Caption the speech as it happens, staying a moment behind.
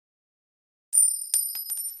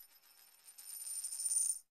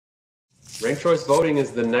Ranked choice voting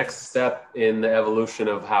is the next step in the evolution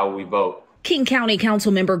of how we vote. King County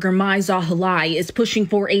Councilmember Girmay Zahalai is pushing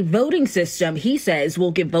for a voting system he says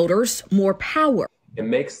will give voters more power. It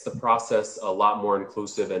makes the process a lot more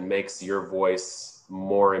inclusive and makes your voice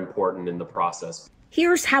more important in the process.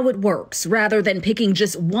 Here's how it works. Rather than picking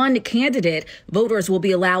just one candidate, voters will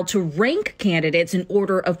be allowed to rank candidates in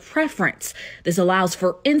order of preference. This allows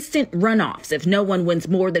for instant runoffs if no one wins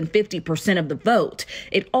more than 50% of the vote.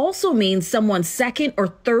 It also means someone's second or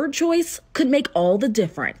third choice could make all the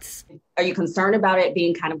difference. Are you concerned about it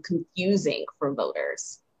being kind of confusing for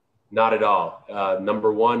voters? Not at all.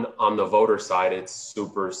 Number one, on the voter side, it's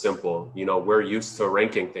super simple. You know, we're used to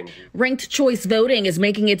ranking things. Ranked choice voting is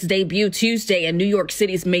making its debut Tuesday in New York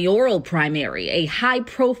City's mayoral primary, a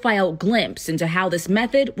high-profile glimpse into how this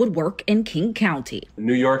method would work in King County.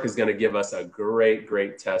 New York is going to give us a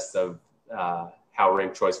great test of how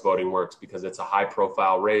ranked choice voting works because it's a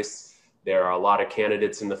high-profile race. There are a lot of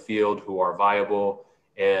candidates in the field who are viable,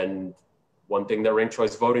 and one thing that ranked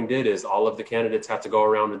choice voting did is all of the candidates have to go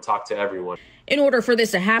around and talk to everyone. In order for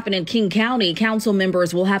this to happen in King County, council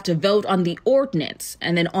members will have to vote on the ordinance.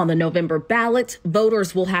 And then on the November ballot,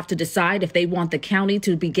 voters will have to decide if they want the county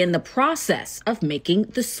to begin the process of making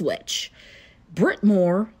the switch. Britt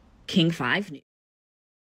Moore, King 5 News.